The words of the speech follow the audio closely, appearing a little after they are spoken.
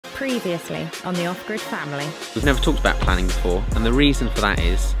Previously on the Off-Grid Family. We've never talked about planning before, and the reason for that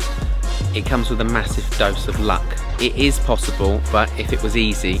is it comes with a massive dose of luck. It is possible, but if it was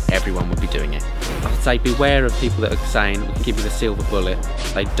easy, everyone would be doing it. I'd say beware of people that are saying, we can give you the silver bullet.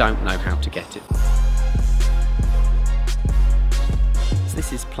 They don't know how to get it. So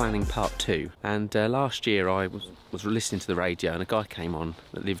this is planning part 2, and last year I was listening to the radio and a guy came on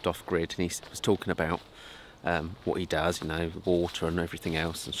that lived off-grid, and he was talking about what he does, you know, the water and everything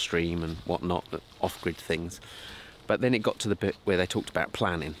else, and stream and whatnot, off-grid things. But then it got to the bit where they talked about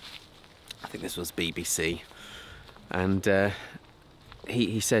planning. I think this was BBC, and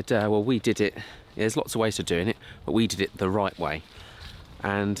he said, well, we did it, there's lots of ways of doing it, but we did it the right way.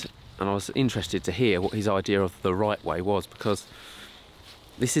 And I was interested to hear what his idea of the right way was, because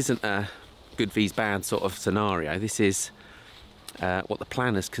this isn't a good vs bad sort of scenario. This is what the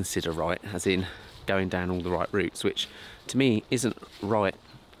planners consider right, as in going down all the right routes, which to me isn't right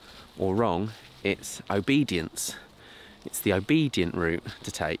or wrong, it's obedience. It's the obedient route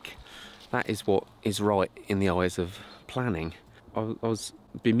to take. That is what is right in the eyes of planning. I was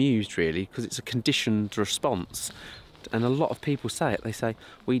bemused really, because it's a conditioned response, and a lot of people say it. They say,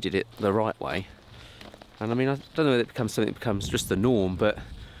 we did it the right way. And I mean, I don't know whether it becomes something that becomes just the norm, but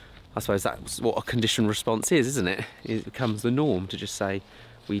I suppose that's what a conditioned response is, isn't it? It becomes the norm to just say,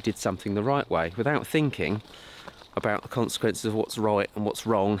 we did something the right way, without thinking about the consequences of what's right and what's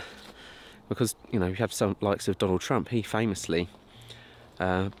wrong. Because, you know, you have some likes of Donald Trump. He famously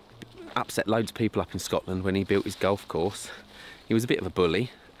upset loads of people up in Scotland when he built his golf course. He was a bit of a bully,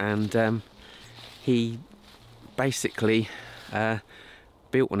 and he basically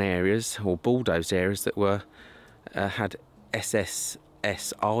built on areas, or bulldozed areas, that were had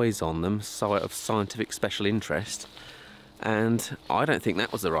SSS eyes on them, site of scientific special interest. And I don't think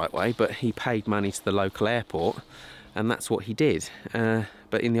that was the right way, but he paid money to the local airport, and that's what he did.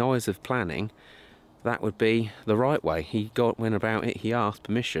 But in the eyes of planning, that would be the right way. He went about it, he asked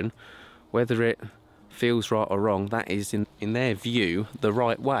permission. Whether it feels right or wrong, that is, in their view, the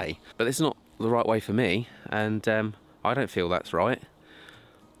right way. But it's not the right way for me, and I don't feel that's right.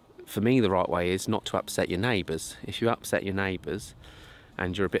 For me, the right way is not to upset your neighbours. If you upset your neighbours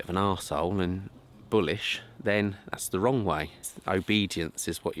and you're a bit of an arsehole and bullish, then that's the wrong way. Obedience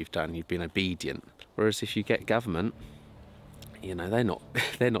is what you've done. You've been obedient. Whereas if you get government, you know,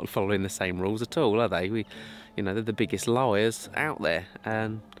 they're not following the same rules at all, are they? You know, they're the biggest liars out there,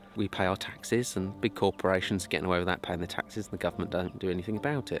 and we pay our taxes, and big corporations are getting away without paying their taxes, and the government don't do anything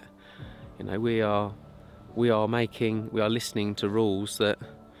about it. You know, we are listening to rules that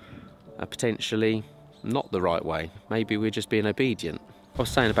are potentially not the right way. Maybe we're just being obedient. I was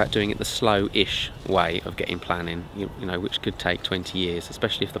saying about doing it the slow-ish way of getting planning, you know, which could take 20 years,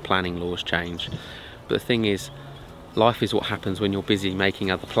 especially if the planning laws change. But the thing is, life is what happens when you're busy making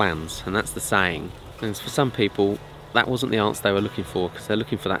other plans, and that's the saying. And for some people, that wasn't the answer they were looking for, because they're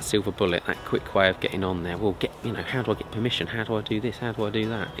looking for that silver bullet, that quick way of getting on there. Well, you know, how do I get permission? How do I do this? How do I do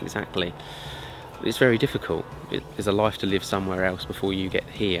that? Exactly. It's very difficult. There's a life to live somewhere else before you get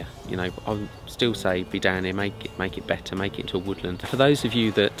here. You know, I'll still say be down here, make it better, make it into a woodland. For those of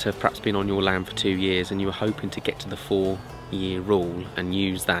you that have perhaps been on your land for 2 years and you were hoping to get to the 4-year rule and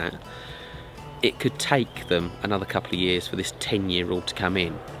use that, it could take them another couple of years for this 10-year rule to come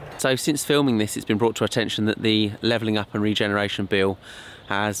in. So since filming this, it's been brought to our attention that the Levelling Up and Regeneration Bill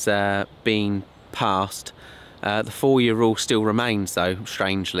has been passed. The 4-year rule still remains though,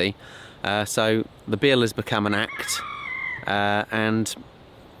 strangely. So the bill has become an act, and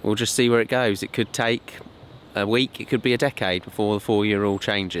we'll just see where it goes. It could take a week, it could be a decade before the 4-year rule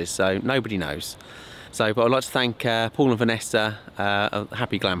changes, so nobody knows. But I'd like to thank Paul and Vanessa of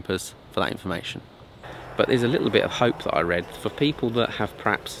Happy Glampers for that information. But there's a little bit of hope that I read for people that have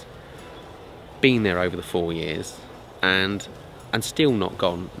perhaps been there over the 4 years and still not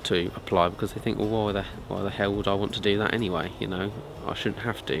gone to apply, because they think, well, why the hell would I want to do that anyway? You know, I shouldn't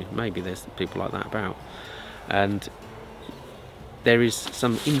have to. Maybe there's people like that about. And there is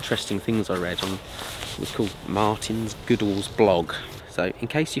some interesting things I read on what's called Martin's Goodall's blog. So in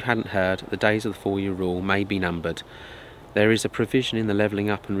case you hadn't heard, the days of the 4-year rule may be numbered. There is a provision in the Levelling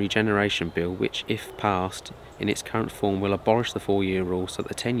Up and Regeneration Bill which, if passed in its current form, will abolish the 4-year rule, so that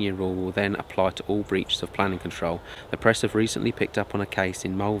the 10-year rule will then apply to all breaches of planning control. The press have recently picked up on a case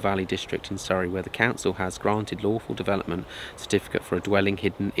in Mole Valley District in Surrey where the council has granted lawful development certificate for a dwelling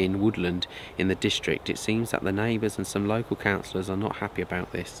hidden in woodland in the district. It seems that the neighbours and some local councillors are not happy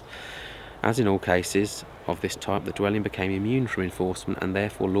about this. As in all cases of this type, the dwelling became immune from enforcement and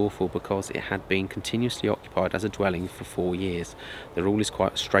therefore lawful because it had been continuously occupied as a dwelling for 4 years. The rule is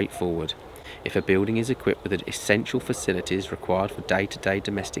quite straightforward. If a building is equipped with the essential facilities required for day-to-day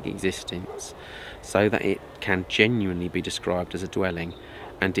domestic existence, so that it can genuinely be described as a dwelling,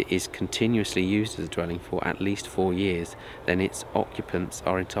 and it is continuously used as a dwelling for at least 4 years, then its occupants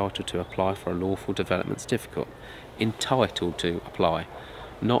are entitled to apply for a lawful development certificate. Entitled to apply,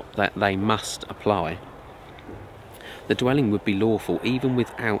 not that they must apply. The dwelling would be lawful even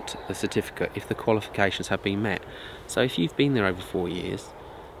without the certificate if the qualifications have been met. So if you've been there over 4 years,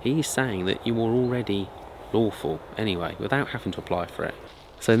 he's saying that you are already lawful anyway, without having to apply for it.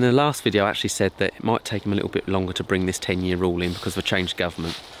 So in the last video I actually said that it might take him a little bit longer to bring this 10-year rule in because of a changed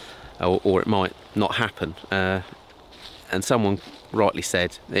government, or it might not happen. And someone rightly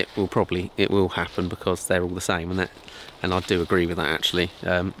said it will happen because they're all the same, and I do agree with that actually.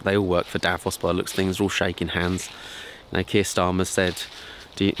 They all work for Davos by the looks of things, they're all shaking hands. You know, Keir Starmer said,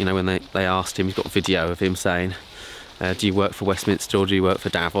 when they asked him, he's got a video of him saying, do you work for Westminster or do you work for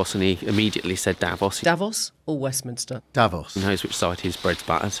Davos? And he immediately said Davos. Davos or Westminster? Davos. He knows which side his bread's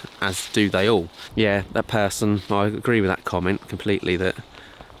buttered, as do they all. Yeah, that person, I agree with that comment completely, that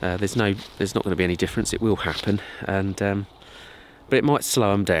there's not going to be any difference. It will happen, and but it might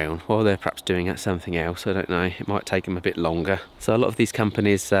slow them down while they're perhaps doing something else. I don't know. It might take them a bit longer. So a lot of these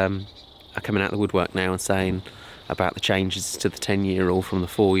companies are coming out of the woodwork now and saying about the changes to the 10-year rule from the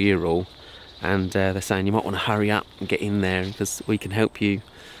 4-year rule, and they're saying you might want to hurry up and get in there because we can help you.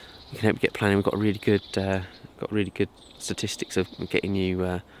 We can help you get planning. We've got really good statistics of getting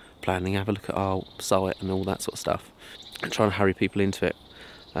you planning. Have a look at our site and all that sort of stuff, and trying to hurry people into it.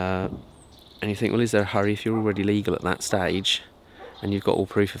 And you think, well, is there a hurry if you're already legal at that stage and you've got all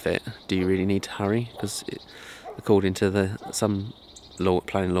proof of it? Do you really need to hurry? Because according to some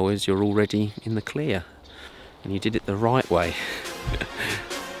planning lawyers, you're already in the clear and you did it the right way.